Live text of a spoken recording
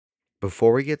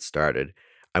Before we get started,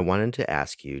 I wanted to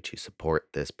ask you to support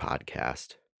this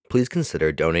podcast. Please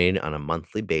consider donating on a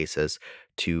monthly basis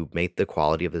to make the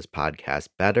quality of this podcast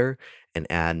better and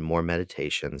add more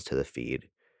meditations to the feed.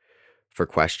 For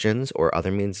questions or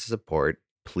other means of support,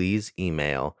 please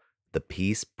email the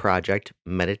Peace Project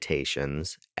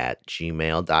Meditations at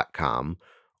gmail.com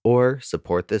or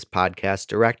support this podcast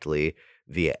directly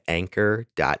via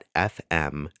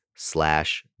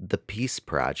anchor.fm/the Peace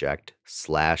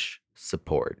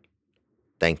Project/support.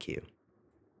 Thank you.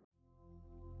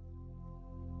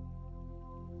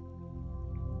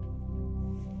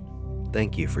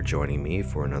 Thank you for joining me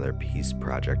for another Peace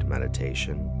Project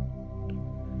meditation.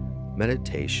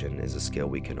 Meditation is a skill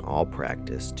we can all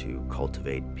practice to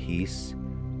cultivate peace,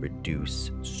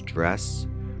 reduce stress,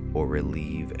 or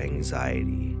relieve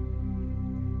anxiety.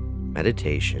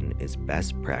 Meditation is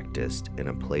best practiced in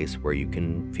a place where you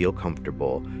can feel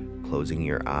comfortable closing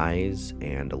your eyes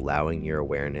and allowing your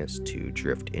awareness to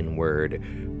drift inward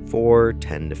for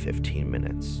 10 to 15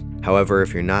 minutes. However,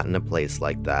 if you're not in a place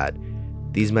like that,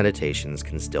 these meditations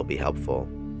can still be helpful.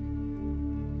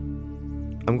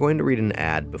 I'm going to read an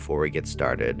ad before we get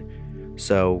started,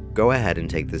 so go ahead and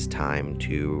take this time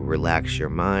to relax your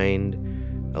mind,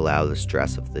 allow the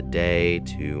stress of the day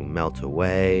to melt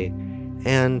away,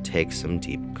 and take some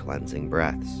deep cleansing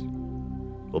breaths.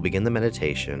 We'll begin the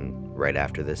meditation right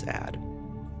after this ad.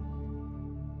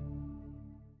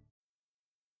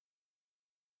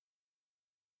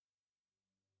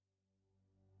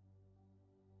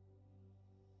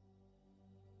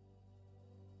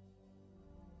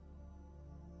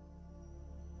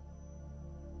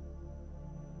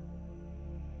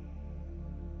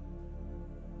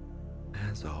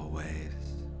 As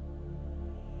always,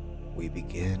 we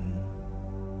begin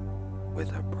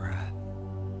with a breath.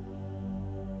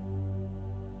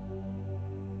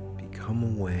 Become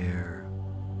aware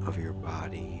of your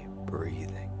body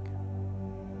breathing.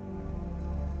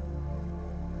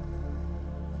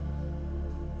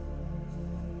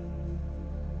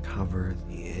 Cover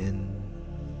the in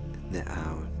and the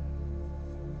out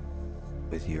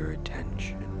with your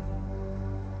attention.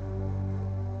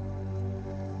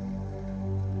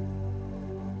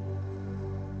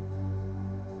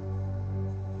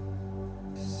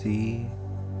 See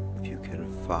if you can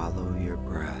follow your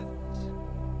breaths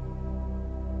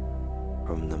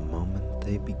from the moment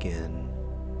they begin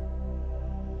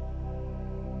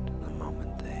to the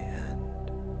moment they end.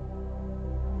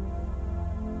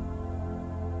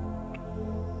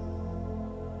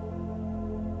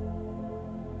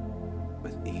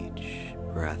 With each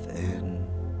breath in,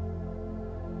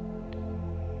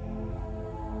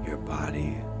 your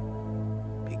body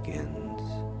begins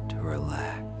to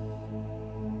relax.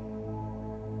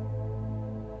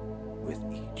 With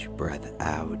each breath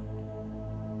out,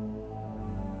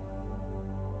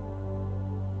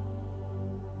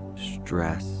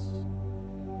 stress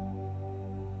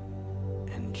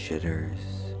and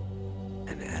jitters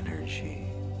and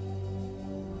energy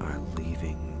are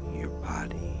leaving your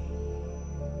body.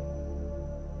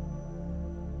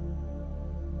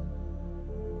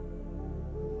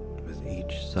 With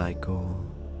each cycle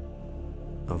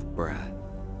of breath,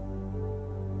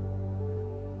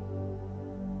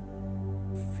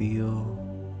 feel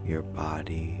your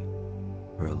body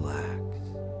relax.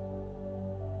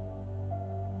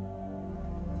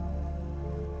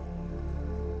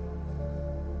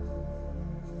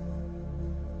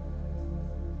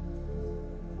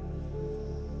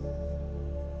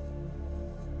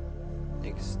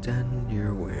 Extend your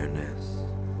awareness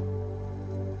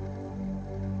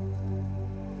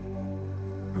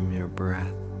from your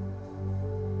breath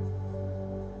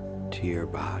to your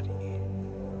body.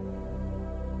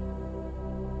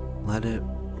 Let it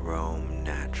roam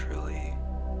naturally,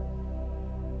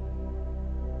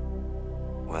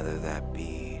 whether that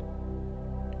be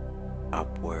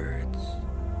upwards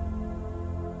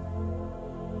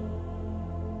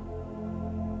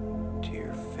to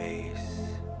your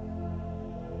face,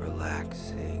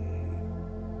 relaxing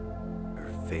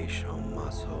your facial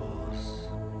muscles,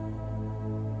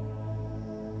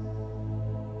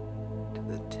 to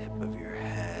the tip of your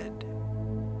head,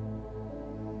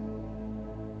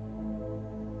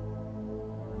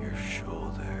 your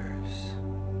shoulders,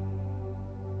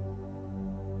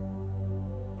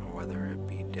 or whether it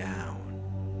be down,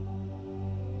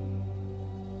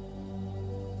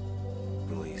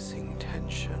 releasing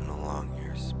tension along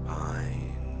your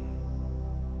spine,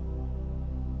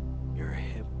 your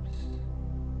hips,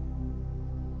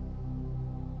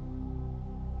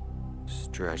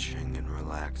 stretching and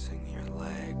relaxing your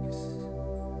legs,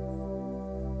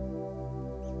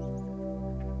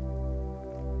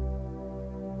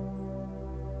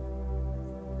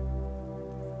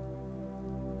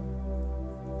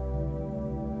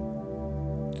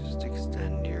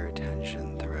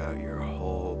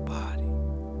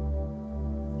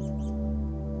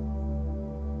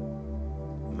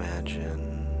 Imagine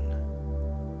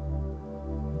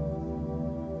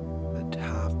the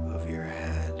top of your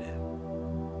head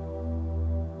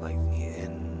like the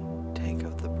intake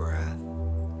of the breath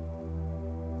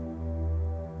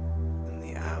and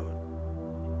the out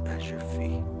as your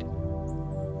feet.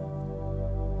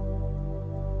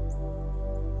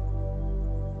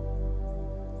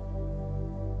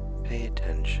 Pay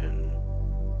attention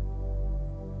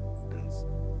and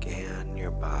scan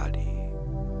your body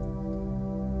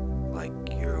like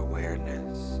your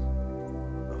awareness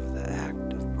of the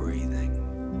act of breathing.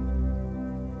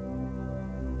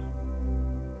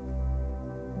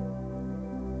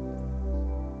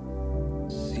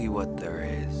 See what there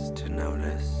is to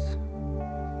notice.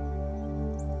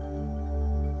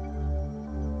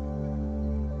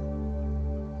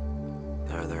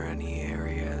 Are there any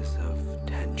areas of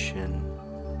tension?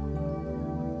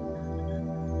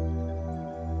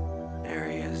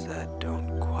 Areas that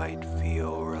don't quite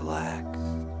feel relaxed?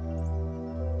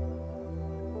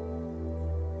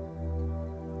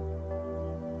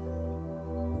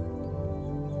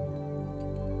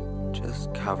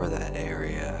 Just cover that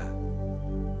area.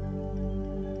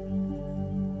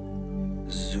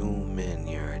 Zoom in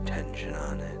your attention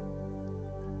on it.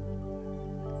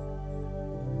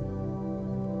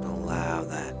 Allow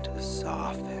that to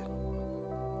soften.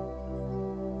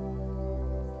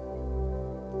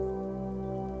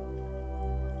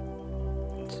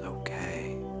 It's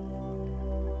okay.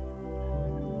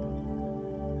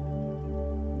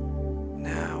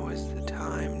 Now is the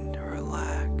time to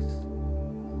relax,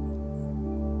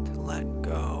 to let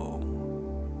go.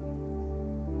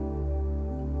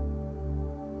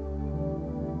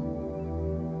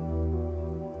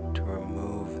 To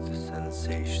remove the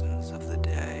sensations of the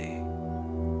day.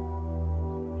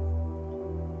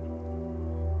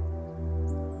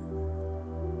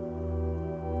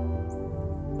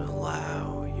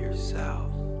 Allow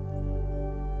yourself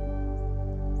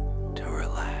to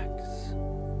relax.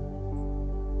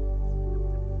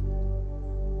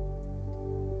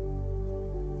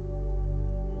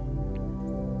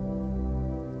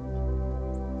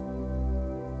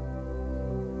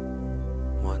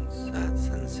 Once that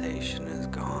sensation is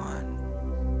gone,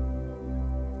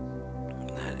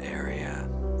 that area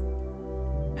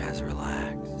has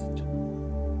relaxed.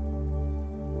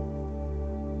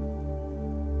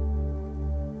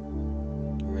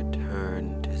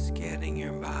 Return to scanning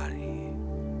your body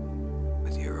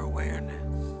with your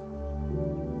awareness.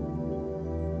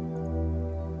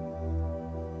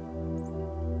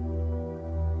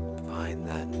 Find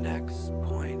that next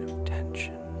point of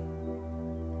tension.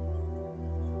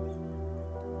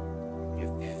 If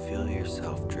you feel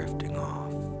yourself drifting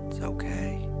off, it's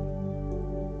okay.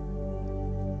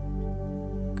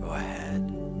 Go ahead.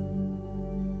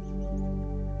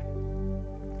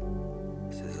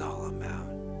 This is all about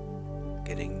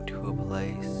getting to a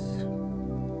place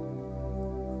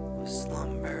of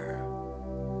slumber.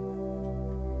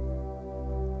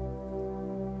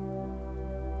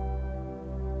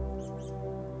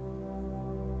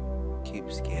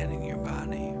 Keep scanning your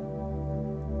body.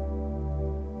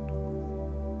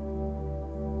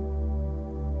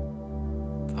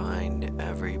 Find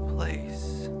every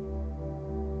place,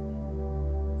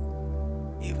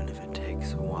 even if it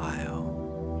takes a while.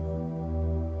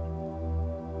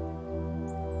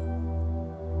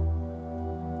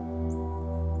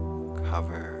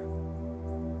 Cover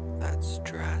that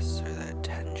stress or that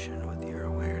tension with your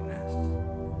awareness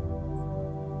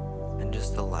and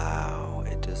just allow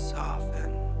it to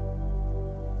soften.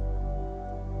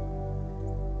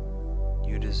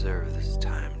 You deserve this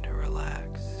time to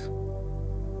relax.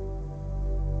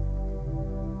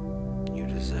 You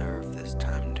deserve this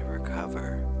time to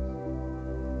recover.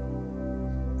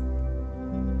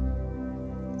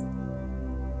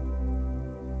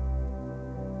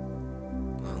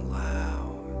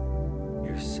 Allow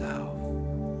yourself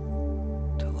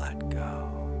to let go.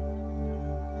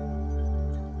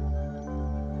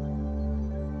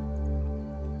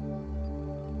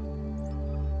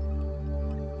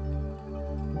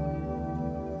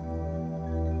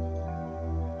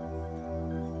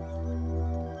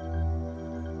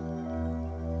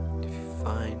 If you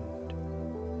find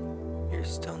you're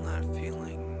still not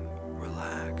feeling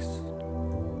relaxed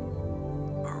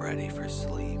or ready for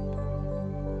sleep,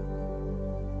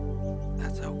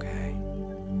 that's okay.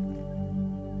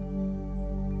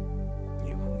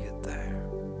 You will get there.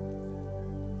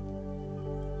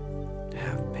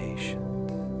 Have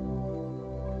patience.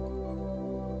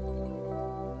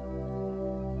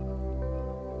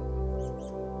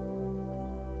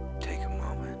 Take a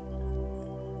moment.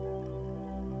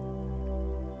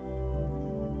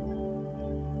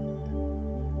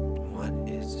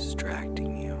 is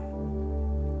distracting you?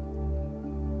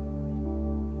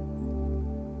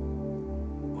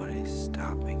 What is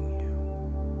stopping you?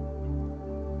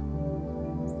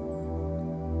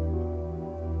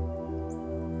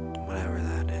 Whatever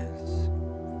that is,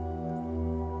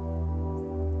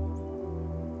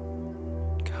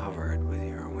 cover it with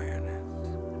your awareness.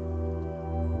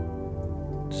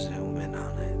 Zoom in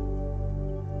on it.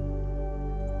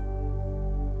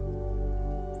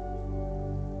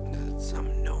 Is it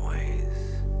some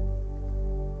noise?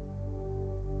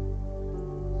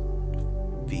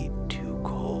 Feet too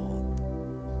cold?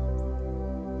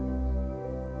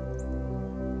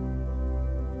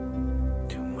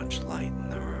 Too much light in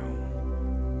the room?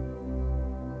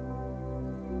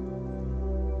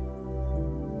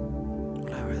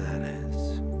 Whatever that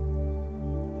is,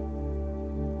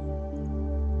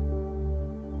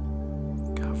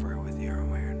 cover it with your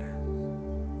awareness.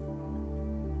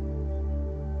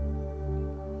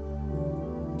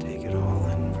 Take it all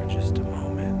in for just a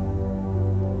moment.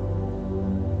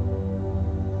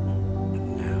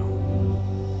 And now,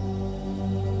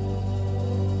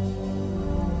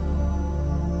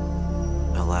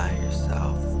 allow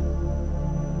yourself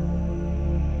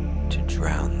to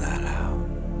drown that out.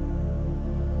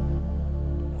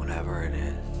 Whatever it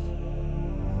is,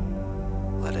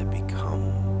 let it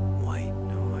become white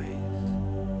noise.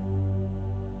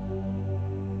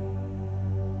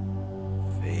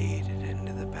 Fade it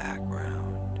into the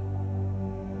background.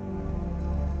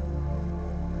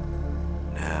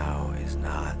 Now is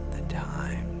not the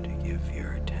time to give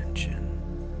your attention.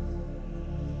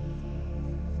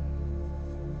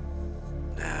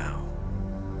 Now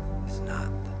is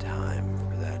not the time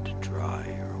for that to draw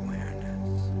your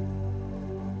awareness.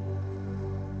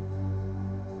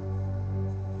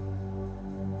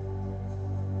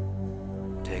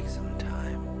 Take some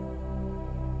time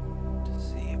to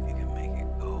see if you can make it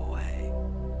go away.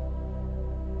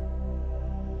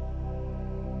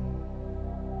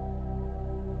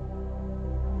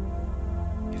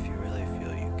 If you really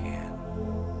feel you can,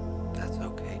 that's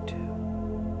okay too.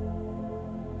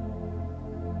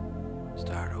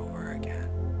 Start over again.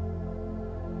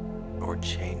 Or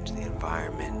change the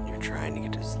environment you're trying to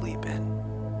get to sleep in.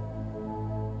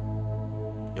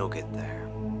 You'll get there.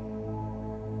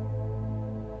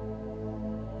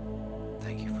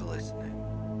 Thank you for listening.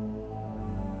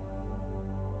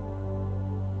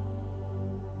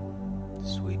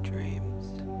 Sweet dreams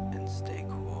and stay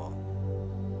cool.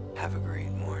 Have a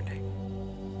great morning.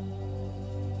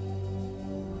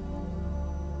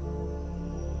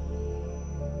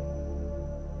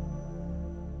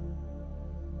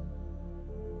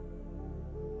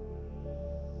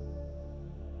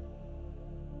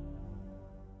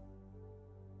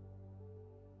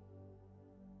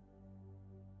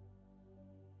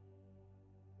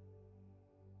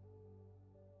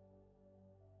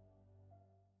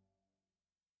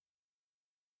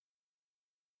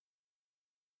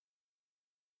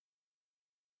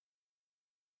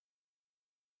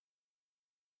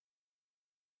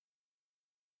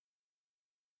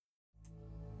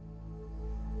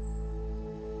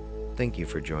 Thank you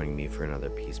for joining me for another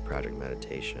Peace Project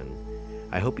meditation.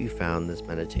 I hope you found this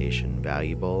meditation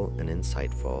valuable and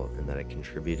insightful and that it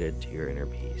contributed to your inner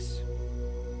peace.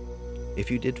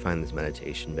 If you did find this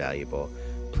meditation valuable,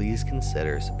 please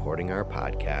consider supporting our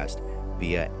podcast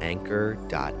via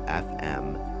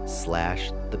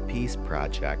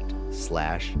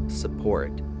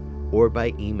anchor.fm/thepeaceproject/support or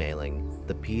by emailing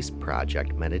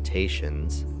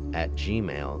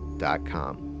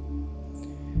thepeaceprojectmeditations@gmail.com.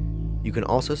 You can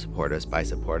also support us by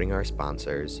supporting our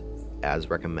sponsors, as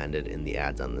recommended in the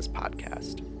ads on this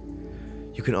podcast.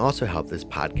 You can also help this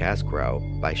podcast grow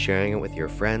by sharing it with your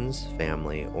friends,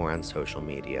 family, or on social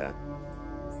media.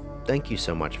 Thank you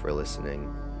so much for listening.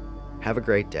 Have a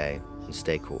great day and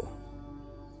stay cool.